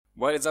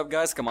What is up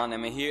guys, Kamal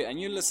Emma here and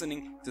you're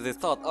listening to the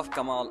Thought of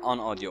Kamal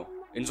on audio.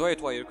 Enjoy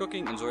it while you're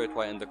cooking, enjoy it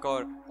while in the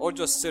car, or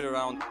just sit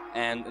around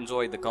and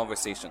enjoy the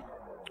conversation.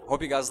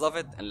 Hope you guys love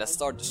it and let's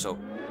start the show.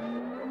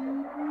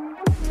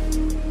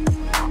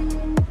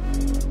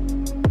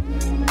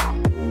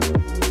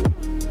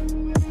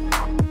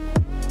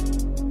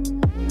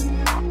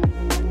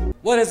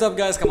 What is up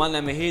guys, Kamal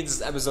Emma here. This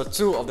is episode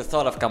 2 of the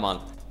Thought of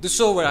Kamal, the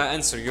show where I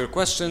answer your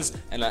questions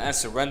and I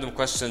answer random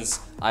questions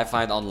I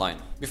find online.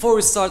 Before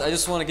we start, I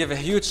just want to give a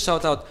huge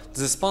shout out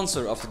to the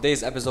sponsor of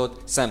today's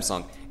episode,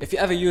 Samsung. If you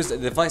ever used a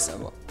device...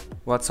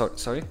 What?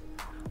 Sorry?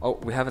 Oh,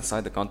 we haven't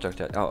signed the contract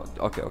yet. Oh,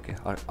 okay.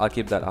 I'll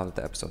keep that out of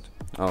the episode.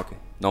 Oh, okay.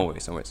 No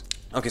worries.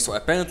 Okay, so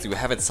apparently we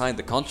haven't signed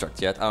the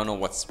contract yet. I don't know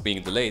what's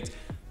being delayed,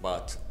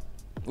 but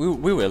we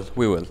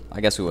will.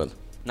 I guess we will.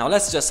 Now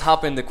let's just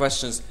hop in the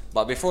questions,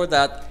 but before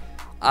that,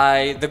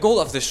 the goal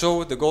of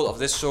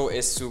this show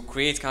is to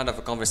create kind of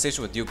a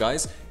conversation with you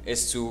guys,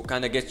 is to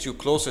kind of get you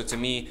closer to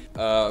me,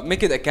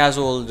 make it a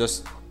casual,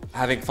 just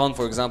having fun,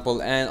 for example,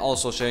 and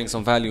also sharing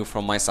some value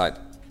from my side.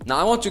 Now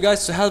I want you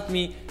guys to help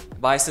me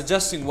by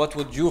suggesting what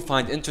would you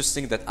find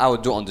interesting that I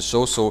would do on the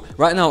show. So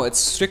right now it's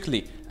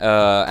strictly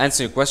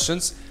answering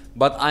questions,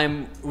 but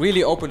I'm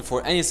really open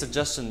for any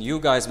suggestion you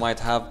guys might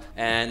have,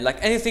 and like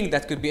anything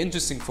that could be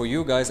interesting for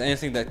you guys,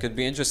 anything that could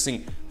be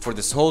interesting for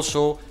this whole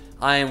show.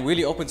 I am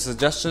really open to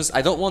suggestions.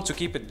 I don't want to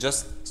keep it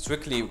just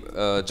strictly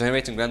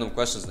generating random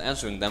questions and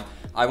answering them.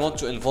 I want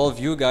to involve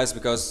you guys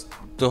because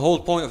the whole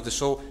point of the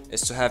show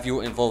is to have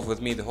you involved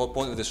with me. The whole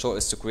point of the show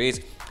is to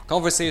create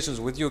conversations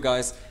with you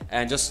guys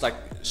and just like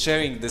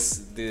sharing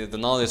the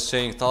knowledge,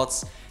 sharing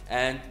thoughts,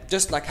 and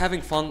just like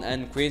having fun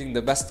and creating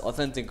the best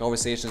authentic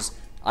conversations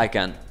I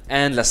can.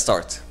 And let's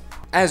start.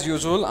 As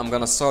usual, I'm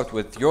gonna start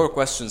with your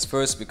questions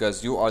first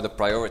because you are the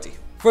priority.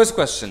 First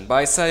question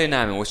by Sally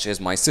Nami, which is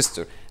my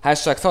sister.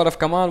 Hashtag Thought of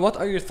Kamal. What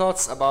are your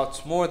thoughts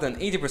about more than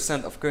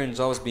 80% of current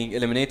jobs being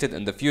eliminated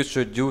in the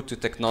future due to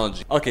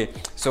technology? Okay,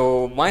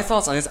 so my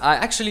thoughts on this, I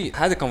actually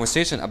had a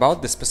conversation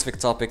about this specific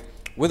topic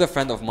with a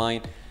friend of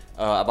mine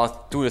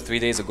about 2 or 3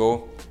 days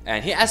ago,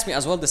 and he asked me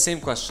as well the same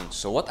question.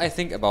 So what I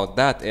think about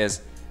that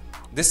is,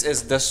 this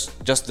is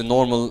just the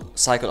normal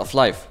cycle of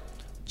life.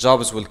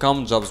 Jobs will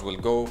come, jobs will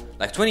go.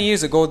 Like 20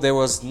 years ago, there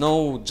was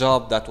no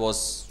job that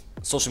was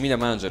social media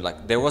manager.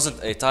 Like there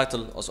wasn't a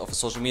title of a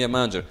social media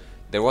manager.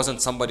 There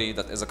wasn't somebody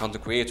that is a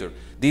content creator.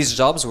 These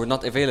jobs were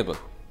not available.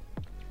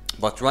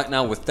 But right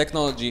now with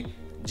technology,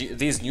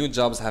 these new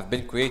jobs have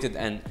been created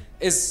and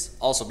is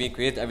also being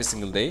created every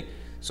single day.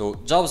 So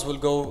jobs will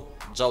go,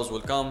 jobs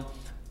will come.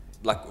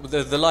 Like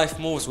the life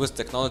moves with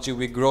technology,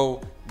 we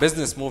grow,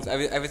 business moves,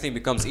 everything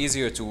becomes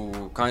easier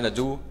to kind of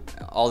do.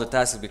 All the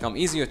tasks become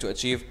easier to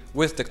achieve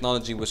with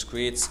technology, which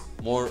creates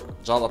more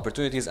job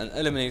opportunities and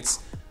eliminates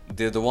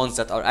the ones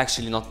that are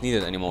actually not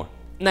needed anymore.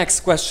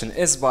 Next question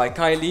is by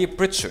Kylie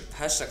Pritchard.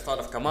 Hashtag Thought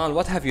of Kamal.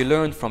 What have you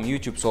learned from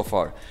YouTube so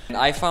far? And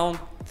I found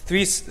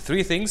three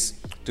things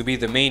to be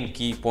the main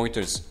key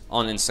pointers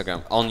on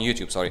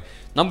YouTube, sorry.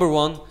 Number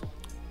 1,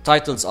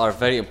 titles are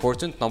very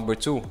important. Number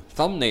 2,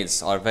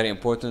 thumbnails are very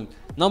important.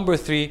 Number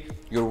 3,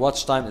 your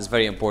watch time is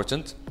very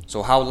important.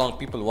 So how long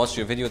people watch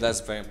your video,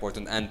 that's very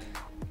important. And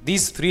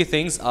these 3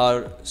 things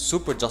are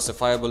super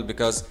justifiable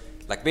because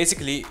like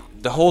basically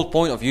the whole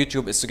point of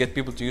YouTube is to get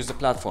people to use the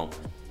platform.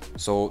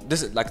 So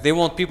this is like they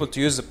want people to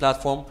use the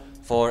platform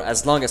for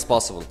as long as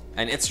possible,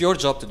 and it's your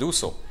job to do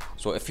so.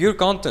 So if your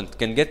content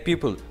can get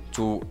people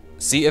to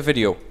see a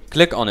video,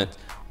 click on it,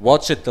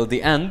 watch it till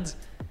the end,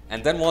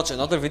 and then watch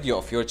another video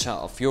of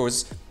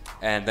yours,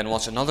 and then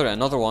watch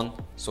another one.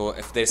 So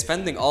if they're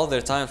spending all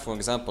their time, for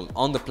example,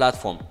 on the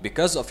platform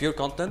because of your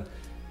content,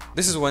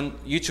 this is when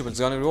YouTube is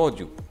gonna reward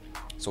you.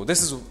 So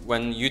this is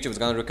when YouTube is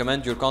gonna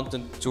recommend your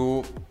content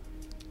to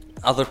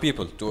other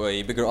people, to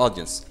a bigger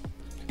audience.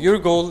 Your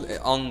goal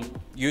on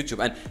YouTube,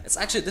 and it's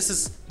actually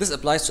this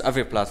applies to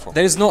every platform.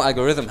 There is no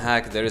algorithm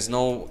hack, there is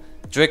no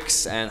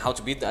tricks and how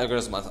to beat the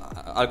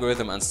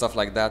algorithm and stuff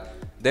like that.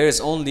 There is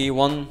only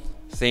one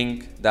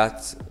thing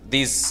that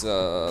these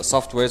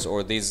softwares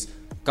or these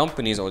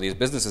companies or these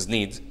businesses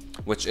need,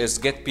 which is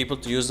get people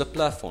to use the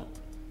platform.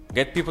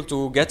 Get people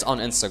to get on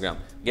Instagram,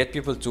 get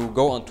people to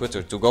go on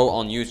Twitter, to go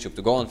on YouTube,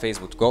 to go on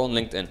Facebook, to go on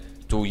LinkedIn,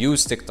 to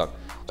use TikTok.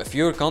 If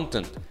your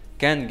content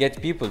can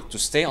get people to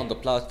stay on the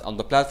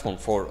platform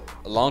for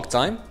a long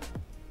time,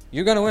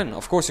 you're gonna win.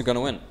 Of course you're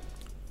gonna win.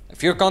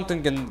 If your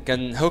content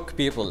can hook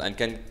people and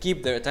can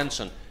keep their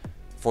attention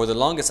for the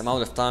longest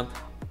amount of time,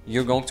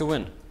 you're going to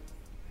win.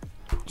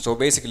 So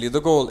basically the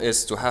goal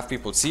is to have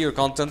people see your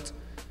content,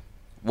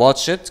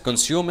 watch it,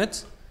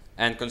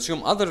 and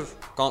consume other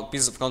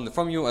pieces of content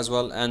from you as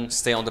well, and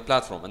stay on the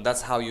platform. And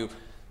that's how you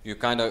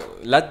kind of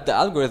let the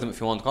algorithm,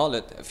 if you want to call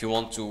it, if you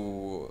want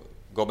to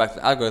go back to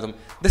the algorithm,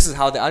 this is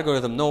how the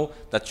algorithm know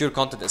that your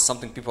content is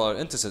something people are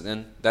interested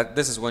in. That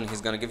this is when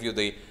he's gonna give you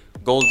the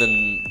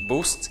golden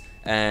boost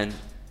and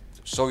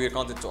show your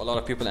content to a lot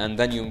of people, and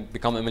then you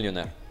become a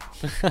millionaire.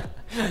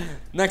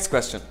 Next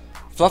question.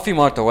 Fluffy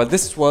Marta. Well,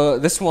 this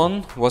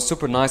one was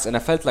super nice and I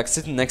felt like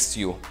sitting next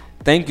to you.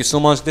 Thank you so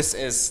much. This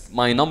is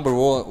my number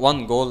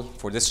one goal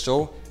for this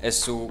show,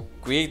 is to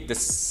create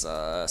this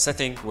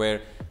setting where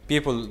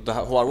people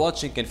who are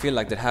watching can feel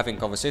like they're having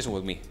conversation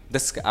with me.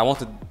 I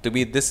wanted to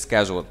be this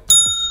casual.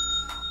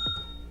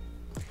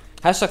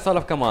 Hashtag thought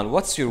of Kamal.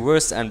 What's your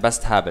worst and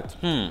best habit?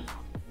 On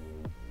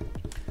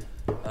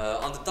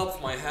the top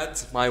of my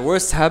head, my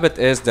worst habit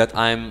is that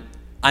I'm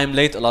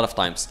late a lot of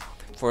times.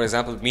 For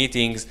example,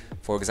 meetings.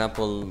 For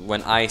example,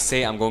 when I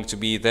say I'm going to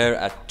be there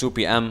at 2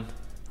 p.m.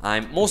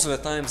 Most of the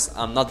times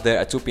I'm not there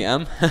at 2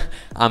 p.m.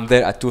 I'm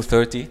there at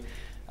 2:30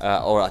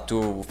 or at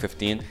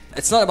 2:15.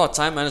 It's not about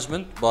time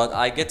management, but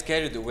I get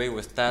carried away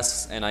with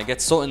tasks and I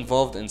get so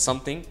involved in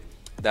something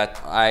that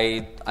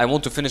I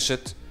want to finish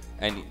it,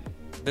 and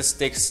this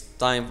takes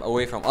time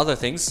away from other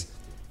things.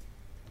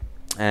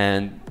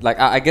 And like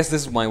I guess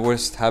this is my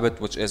worst habit,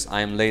 which is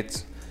I'm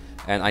late,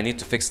 and I need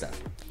to fix that.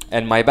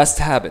 And my best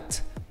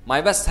habit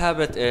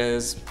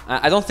is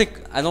I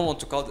don't want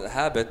to call it a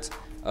habit.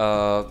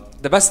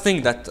 The best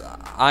thing that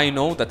I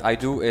know that I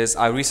do is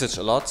I research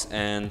a lot,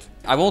 and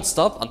I won't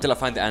stop until I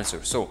find the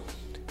answer. So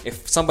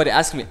if somebody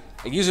asks me,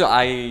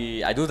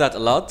 usually I do that a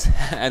lot,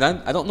 and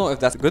I don't know if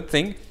that's a good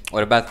thing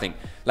or a bad thing.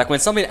 Like when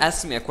somebody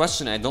asks me a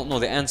question and I don't know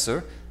the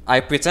answer,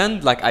 I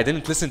pretend like I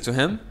didn't listen to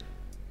him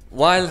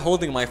while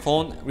holding my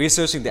phone,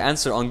 researching the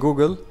answer on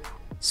Google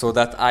so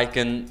that I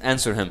can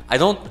answer him.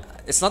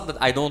 It's not that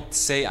I don't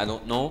say I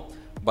don't know,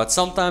 but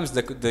sometimes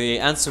the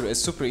answer is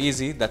super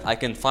easy that I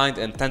can find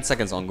in 10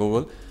 seconds on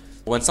Google.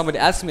 When somebody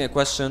asks me a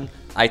question,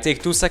 I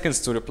take 2 seconds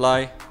to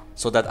reply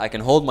so that I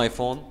can hold my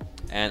phone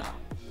and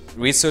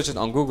research it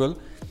on Google,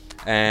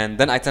 and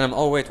then I tell them,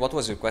 oh wait, what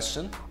was your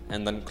question?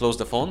 And then close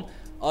the phone.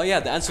 Oh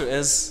yeah, the answer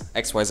is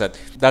XYZ.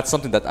 That's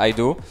something that I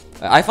do.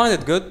 I find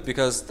it good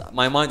because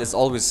my mind is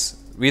always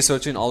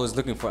researching, always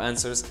looking for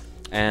answers,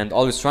 and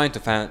always trying to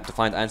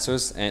find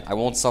answers, and I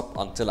won't stop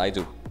until I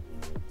do.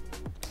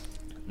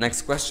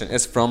 Next question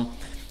is from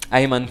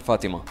Ayman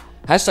Fatima.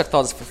 Hashtag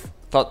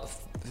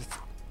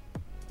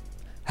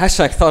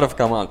thought of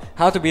Kamal.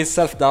 How to beat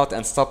self-doubt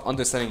and stop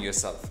underselling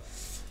yourself.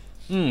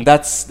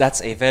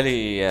 That's a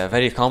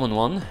very common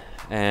one,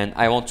 and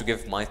I want to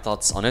give my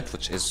thoughts on it,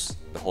 which is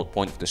the whole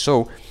point of the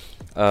show.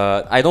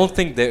 I don't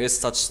think there is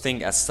such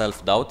thing as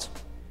self-doubt.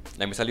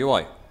 Let me tell you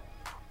why.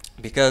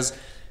 Because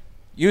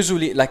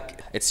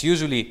it's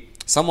usually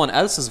someone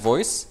else's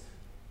voice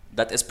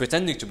that is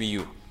pretending to be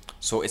you.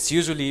 So it's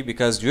usually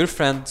because your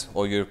friend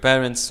or your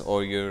parents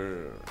or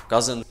your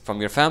cousin from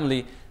your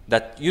family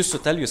that used to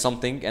tell you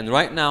something, and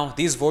right now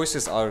these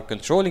voices are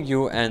controlling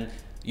you, and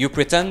you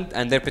pretend,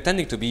 and they're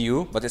pretending to be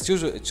you, but it's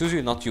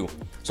usually not you.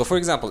 So for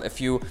example,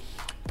 if you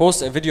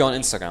post a video on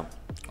Instagram,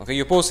 okay,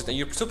 you post it and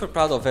you're super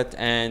proud of it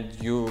and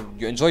you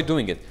enjoy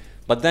doing it,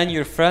 but then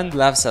your friend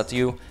laughs at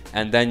you,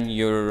 and then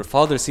your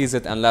father sees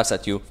it and laughs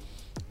at you.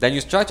 Then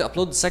you try to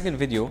upload the second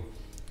video,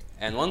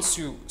 and once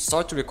you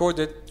start to record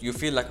it, you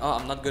feel like, oh,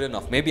 I'm not good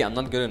enough. Maybe I'm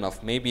not good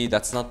enough. Maybe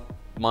that's not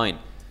mine.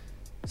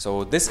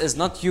 So this is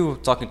not you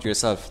talking to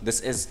yourself. This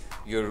is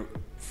your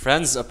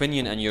friend's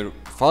opinion and your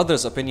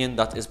father's opinion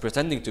that is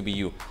pretending to be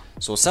you.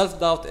 So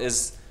self-doubt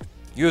is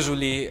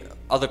usually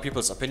other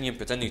people's opinion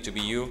pretending to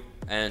be you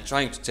and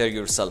trying to tear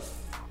yourself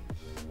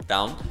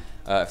down,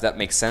 if that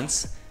makes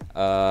sense.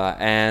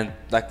 And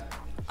like,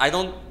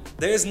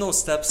 there is no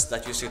steps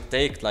that you should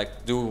take,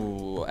 like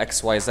do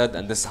X, Y, Z,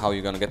 and this is how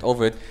you're gonna get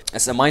over it.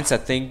 It's a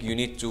mindset thing. You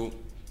need to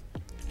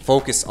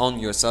focus on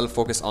yourself,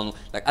 focus on,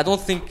 like, I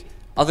don't think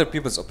other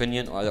people's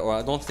opinion or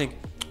I don't think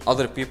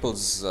other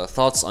people's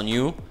thoughts on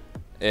you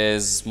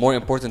is more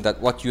important than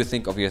what you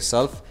think of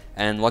yourself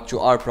and what you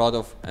are proud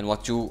of and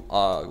what you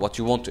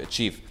want to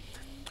achieve.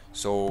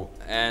 So,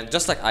 and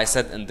just like I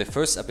said in the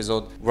first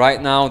episode,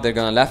 right now they're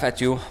gonna laugh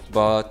at you,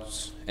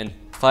 but in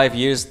 5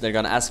 years they're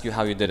gonna ask you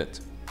how you did it.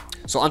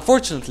 So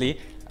unfortunately,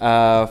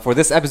 for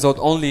this episode,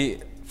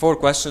 only 4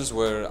 questions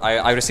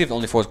I received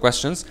only 4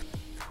 questions,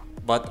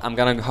 but I'm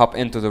gonna hop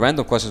into the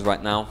random questions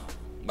right now.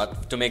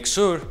 But to make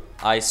sure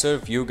I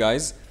serve you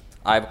guys,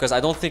 because I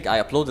don't think I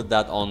uploaded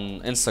that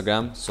on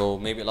Instagram, so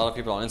maybe a lot of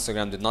people on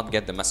Instagram did not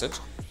get the message.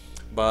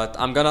 But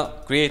I'm gonna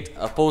create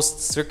a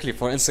post strictly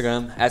for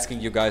Instagram asking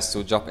you guys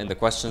to drop in the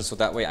questions, so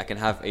that way I can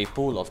have a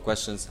pool of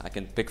questions I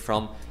can pick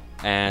from,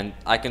 and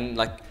I can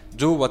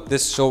do what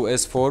this show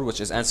is for, which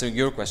is answering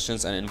your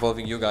questions and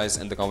involving you guys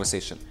in the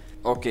conversation.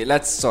 Okay,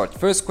 let's start.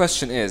 First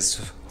question is,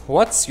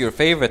 what's your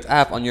favorite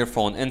app on your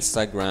phone?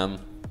 Instagram,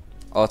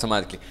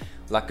 automatically.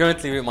 Like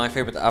currently my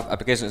favorite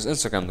application is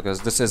Instagram because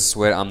this is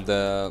where I'm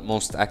the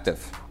most active.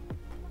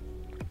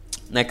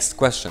 Next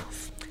question.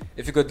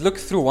 If you could look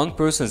through one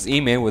person's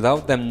email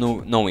without them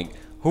knowing,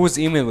 whose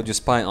email would you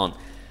spy on?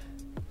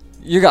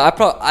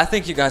 I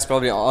think you guys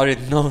probably already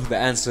know the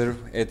answer.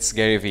 It's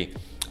Gary Vee.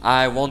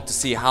 I want to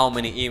see how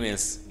many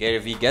emails Gary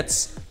Vee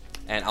gets,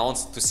 and I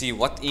want to see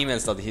what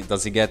emails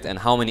does he get and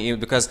how many emails,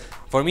 because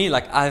for me,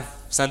 like, I've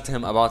sent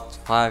him about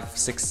 5,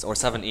 6 or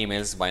 7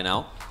 emails by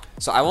now.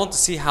 So I want to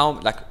see how,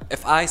 like,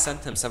 if I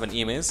sent him 7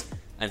 emails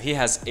and he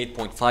has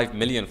 8.5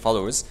 million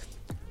followers,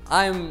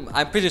 I'm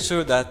pretty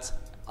sure that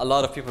a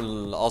lot of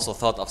people also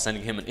thought of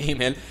sending him an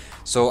email.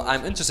 So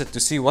I'm interested to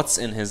see what's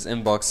in his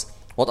inbox.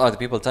 What are the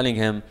people telling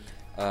him?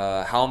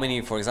 How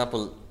many, for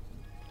example,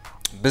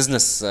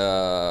 business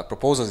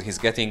proposals he's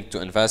getting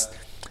to invest.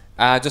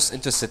 Just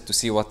interested to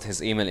see what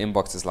his email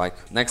inbox is like.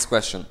 Next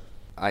question.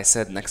 I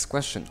said next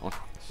question. Okay.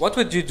 What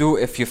would you do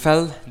if you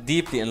fell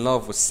deeply in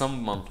love with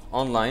someone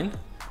online,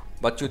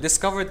 but you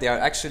discovered they are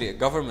actually a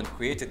government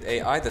created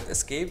AI that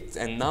escaped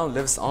and now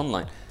lives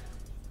online?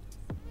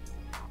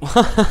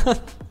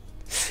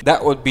 That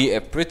would be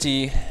a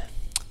pretty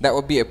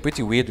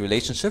weird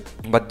relationship.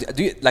 But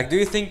do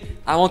you think,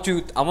 I want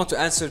to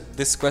answer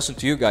this question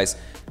to you guys.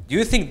 Do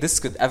you think this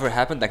could ever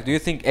happen? Like, do you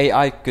think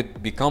AI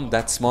could become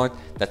that smart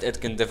that it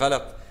can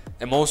develop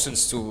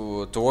emotions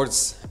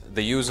towards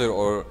the user,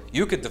 or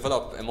you could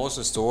develop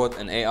emotions toward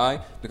an AI?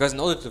 Because in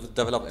order to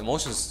develop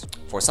emotions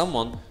for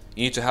someone,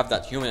 you need to have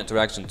that human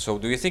interaction. So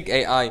do you think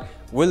AI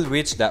will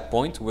reach that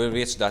point, will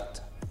reach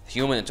that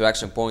human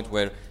interaction point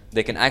where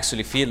they can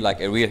actually feel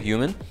like a real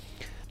human?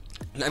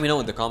 Let me know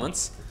in the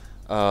comments.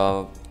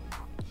 I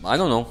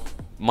don't know.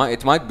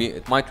 It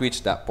might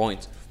reach that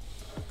point.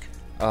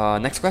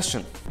 Next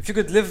question. If you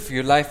could live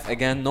your life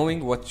again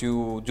knowing what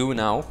you do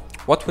now,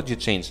 what would you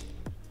change?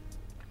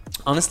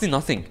 Honestly,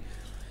 nothing.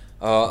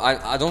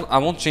 I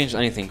won't change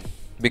anything,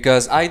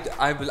 because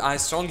I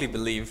strongly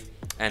believe,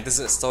 and this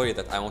is a story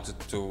that I wanted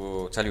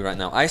to tell you right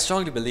now. I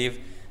strongly believe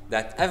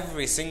that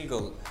every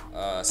single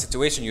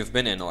situation you've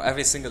been in, or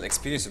every single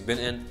experience you've been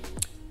in,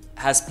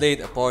 has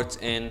played a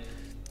part in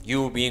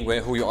you being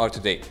who you are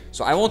today.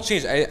 So I won't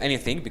change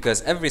anything,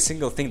 because every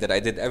single thing that I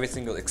did, every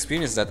single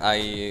experience that I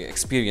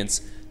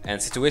experienced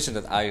and situation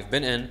that I've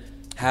been in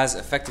has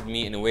affected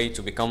me in a way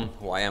to become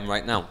who I am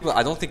right now. Well,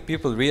 I don't think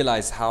people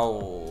realize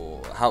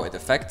how it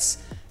affects,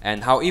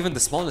 and how even the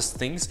smallest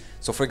things.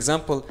 So for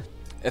example,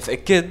 if an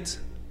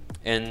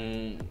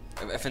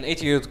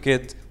 8-year-old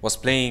kid was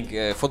playing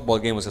a football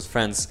game with his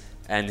friends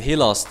and he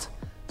lost,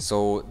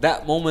 so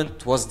that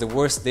moment was the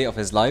worst day of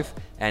his life,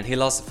 and he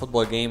lost the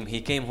football game. He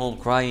came home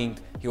crying.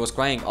 He was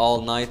crying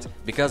all night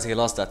because he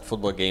lost that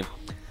football game.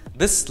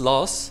 This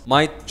loss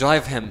might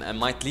drive him and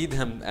might lead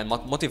him and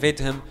motivate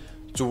him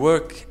to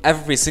work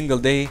every single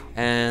day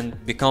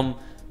and become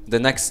the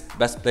next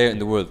best player in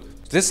the world.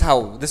 This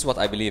is what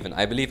I believe in.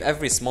 I believe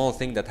every small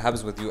thing that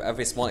happens with you,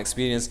 every small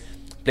experience,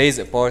 plays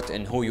a part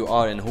in who you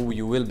are and who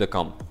you will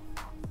become.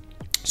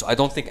 So I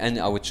don't think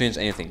I would change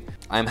anything.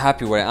 I'm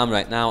happy where I am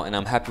right now, and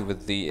I'm happy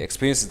with the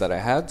experiences that I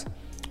had,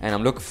 and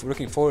I'm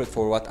looking forward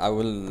for what I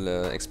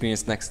will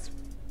experience next.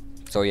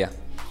 So yeah.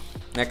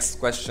 Next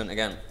question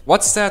again.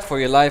 What stat for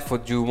your life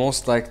would you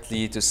most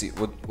likely to see?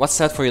 What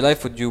stat for your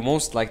life would you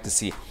most like to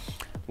see?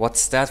 What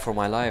stat for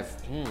my life?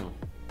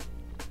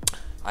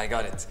 I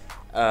got it.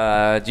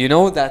 Do you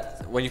know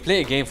that when you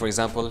play a game, for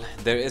example,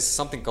 there is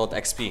something called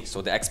XP.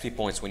 So the XP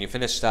points, when you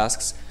finish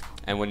tasks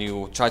and when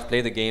you try to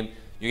play the game,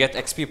 you get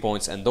XP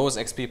points, and those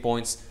XP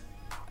points,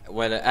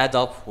 when add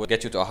up, will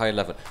get you to a higher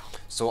level.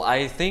 So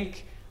I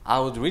think I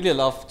would really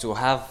love to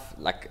have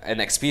like an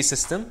XP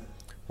system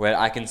where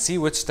I can see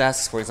which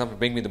tasks, for example,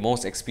 bring me the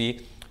most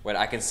XP, where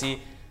I can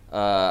see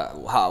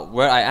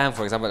where I am,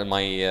 for example, in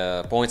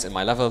my points in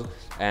my level,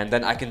 and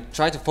then I can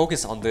try to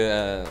focus on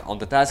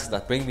the tasks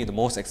that bring me the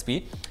most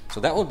XP. So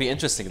that would be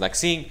interesting, like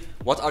seeing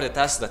what are the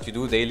tasks that you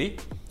do daily,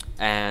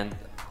 and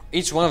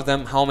each one of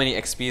them, how many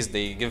XPs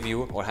they give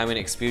you, or how many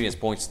experience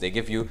points they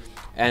give you,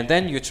 and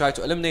then you try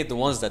to eliminate the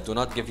ones that do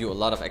not give you a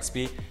lot of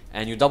XP,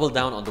 and you double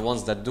down on the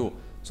ones that do.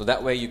 So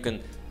that way you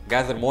can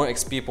gather more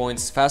XP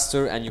points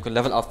faster, and you can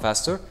level up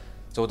faster.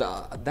 So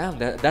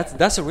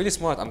that's a really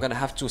smart. I'm gonna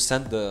have to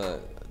send the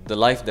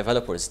life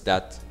developers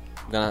that.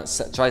 I'm gonna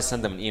try to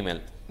send them an email,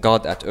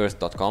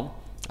 god@earth.com.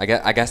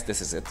 I guess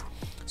this is it.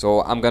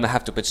 So I'm gonna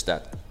have to pitch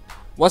that.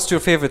 What's your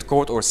favorite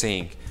quote or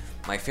saying?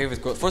 My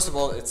favorite quote, first of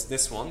all, it's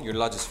this one: your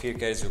largest fear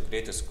carries your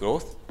greatest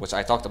growth, which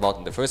I talked about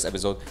in the first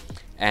episode.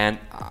 And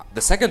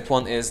the second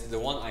one is the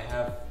one I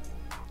have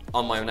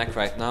on my neck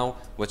right now,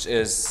 which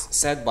is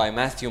said by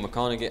Matthew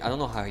McConaughey. I don't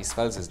know how he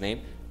spells his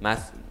name.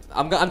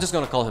 I'm just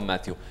gonna call him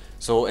Matthew.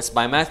 So it's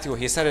by Matthew.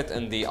 He said it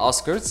in the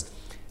Oscars,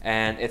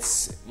 and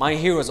it's, my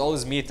hero is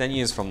always me 10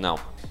 years from now.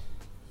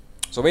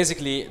 So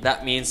basically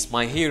that means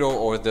my hero,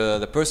 or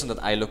the person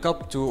that I look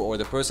up to, or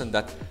the person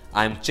that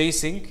I'm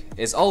chasing,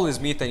 is always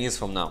me 10 years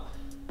from now.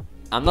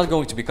 I'm not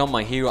going to become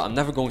my hero. I'm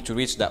never going to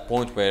reach that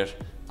point where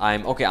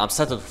I'm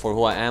settled for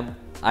who I am.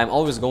 I'm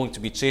always going to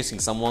be chasing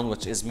someone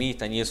which is me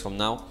 10 years from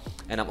now,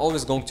 and I'm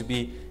always going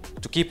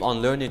to keep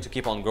on learning, to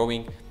keep on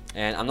growing,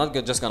 and I'm not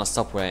just gonna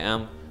stop where I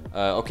am.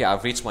 Okay,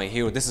 I've reached my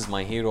hero, this is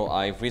my hero,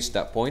 I've reached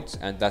that point,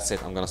 and that's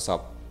it, I'm gonna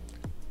stop.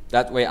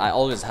 That way I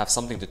always have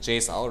something to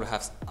chase.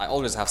 I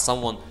always have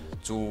someone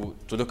to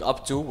look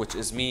up to, which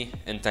is me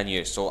in 10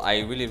 years. So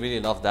I really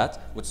love that,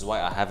 which is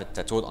why I have it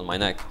tattooed on my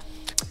neck.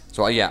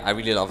 So yeah, I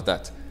really love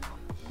that.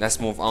 Let's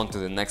move on to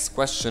the next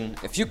question.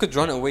 If you could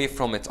run away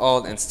from it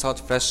all and start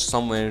fresh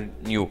somewhere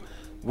new,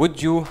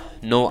 would you?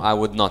 No, I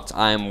would not.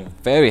 I am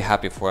very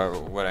happy for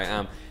where I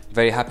am,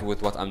 very happy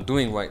with what I'm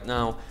doing right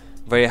now,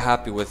 very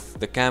happy with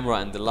the camera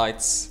and the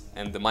lights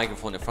and the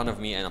microphone in front of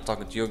me, and I'm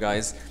talking to you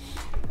guys,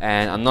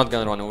 and I'm not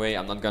gonna run away.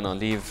 I'm not gonna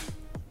leave.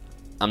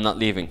 I'm not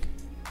leaving.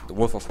 The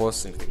Wolf of Wall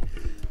Street.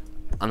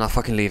 I'm not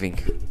fucking leaving.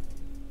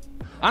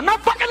 I'm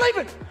not fucking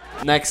leaving.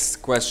 Next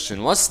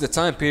question. What's this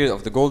time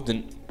period the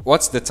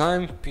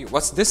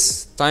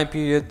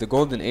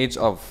golden age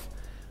of?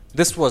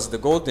 This was the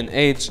golden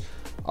age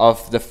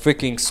of the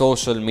freaking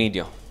social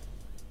media.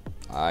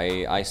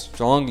 I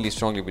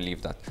strongly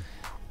believe that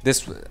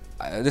this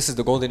is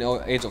the golden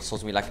age of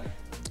social media.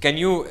 Can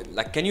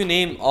you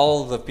name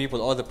all the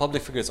people, all the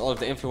public figures, all of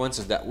the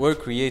influencers that were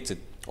created,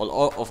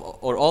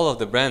 or all of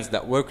the brands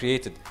that were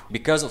created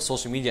because of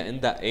social media in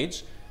that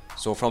age?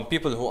 So from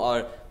people who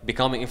are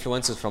becoming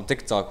influencers from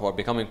TikTok, who are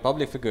becoming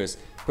public figures,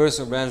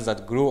 personal brands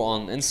that grew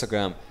on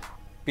Instagram,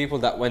 people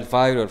that went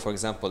viral, for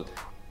example,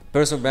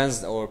 personal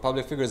brands or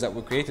public figures that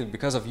were created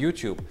because of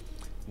YouTube.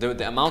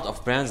 The amount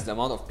of brands, the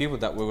amount of people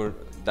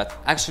that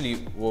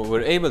actually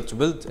were able to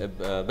build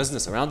a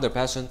business around their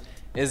passion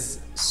is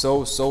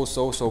so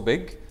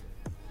big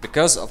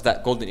because of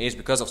that golden age,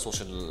 because of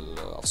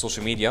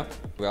social media.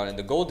 We are in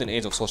the golden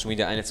age of social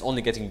media, and it's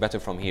only getting better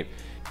from here.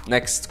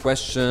 Next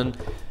question.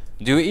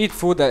 Do you eat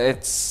food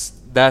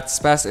that's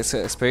past its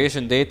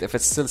expiration date if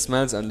it still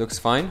smells and looks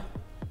fine?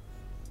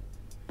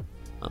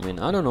 I mean,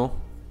 I don't know.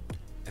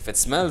 If it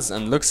smells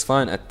and looks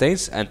fine and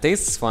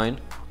tastes fine,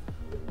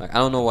 I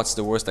don't know what's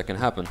the worst that can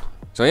happen.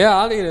 So yeah,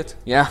 I'll eat it.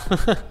 Yeah.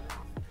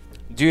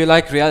 Do you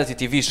like reality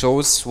TV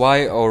shows?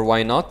 Why or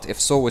why not? If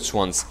so, which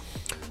ones?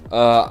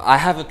 I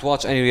haven't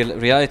watched any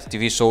reality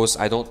TV shows.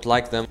 I don't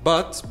like them.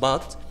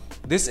 But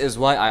this is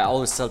why I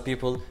always tell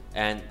people,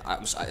 and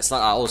it's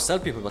not I always tell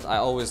people, but I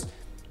always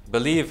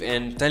believe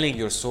in telling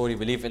your story,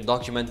 believe in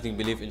documenting,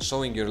 believe in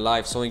showing your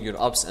life, showing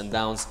your ups and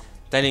downs,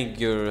 telling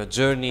your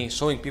journey,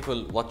 showing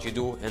people what you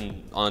do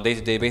on a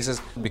day-to-day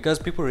basis, because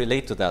people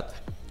relate to that.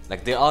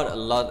 There are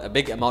a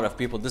big amount of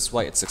people, this is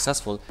why it's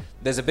successful.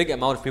 There's a big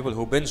amount of people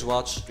who binge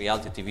watch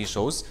reality TV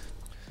shows.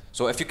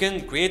 So if you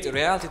can create a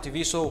reality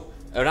TV show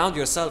around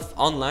yourself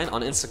online,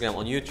 on Instagram,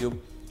 on YouTube,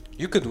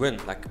 you could win.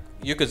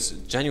 You could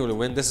genuinely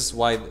win. This is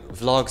why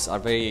vlogs are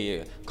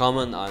very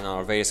common and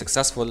are very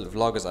successful.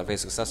 Vloggers are very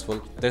successful.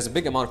 There's a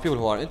big amount of people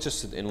who are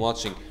interested in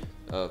watching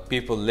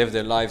people live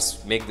their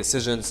lives, make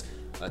decisions,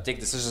 take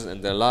decisions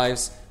in their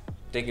lives,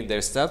 taking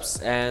their steps,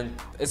 and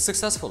it's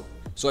successful.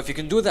 So if you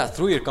can do that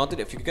through your content,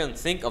 if you can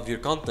think of your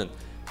content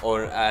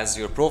or as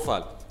your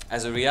profile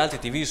as a reality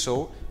TV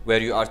show where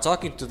you are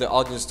talking to the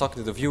audience,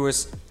 talking to the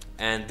viewers,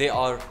 and they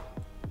are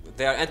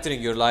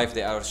entering your life,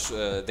 they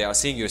are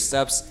seeing your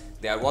steps,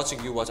 they are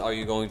watching you, what are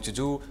you going to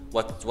do,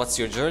 what's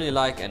your journey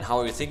like, and how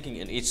are you thinking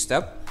in each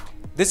step.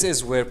 This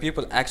is where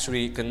people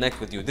actually connect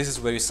with you. This is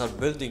where you start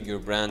building your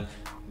brand,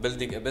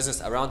 building a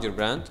business around your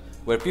brand,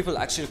 where people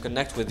actually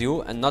connect with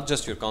you and not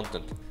just your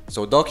content.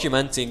 So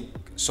documenting,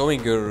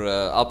 showing your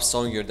ups,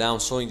 showing your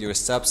downs, showing your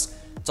steps,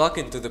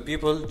 talking to the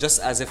people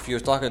just as if you're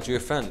talking to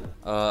your friend.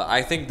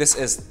 I think this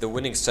is the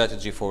winning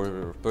strategy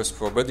for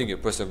building your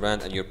personal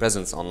brand and your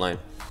presence online.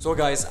 So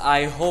guys,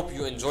 I hope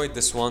you enjoyed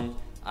this one.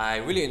 I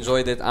really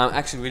enjoyed it. I'm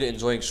actually really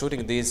enjoying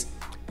shooting these.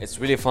 It's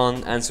really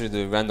fun answering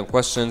the random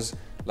questions,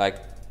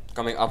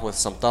 coming up with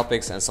some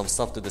topics and some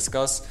stuff to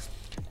discuss.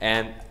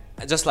 And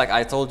just like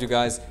I told you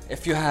guys,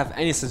 if you have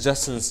any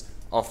suggestions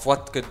of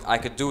what I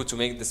could do to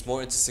make this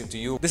more interesting to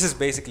you, this is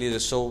basically the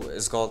show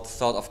is called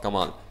Thought of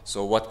Kamal.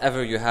 So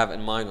whatever you have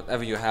in mind,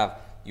 whatever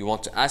you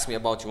want to ask me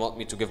about, you want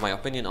me to give my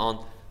opinion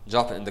on,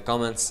 drop it in the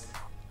comments.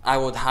 I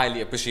would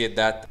highly appreciate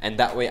that, and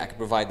that way I can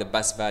provide the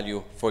best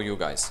value for you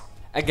guys.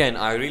 Again,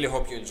 I really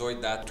hope you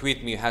enjoyed that.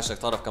 Tweet me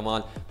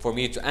 #ThoughtOfKamal for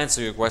me to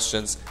answer your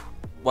questions,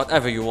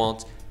 whatever you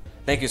want.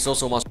 Thank you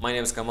so much. My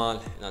name is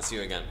Kamal, and I'll see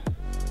you again.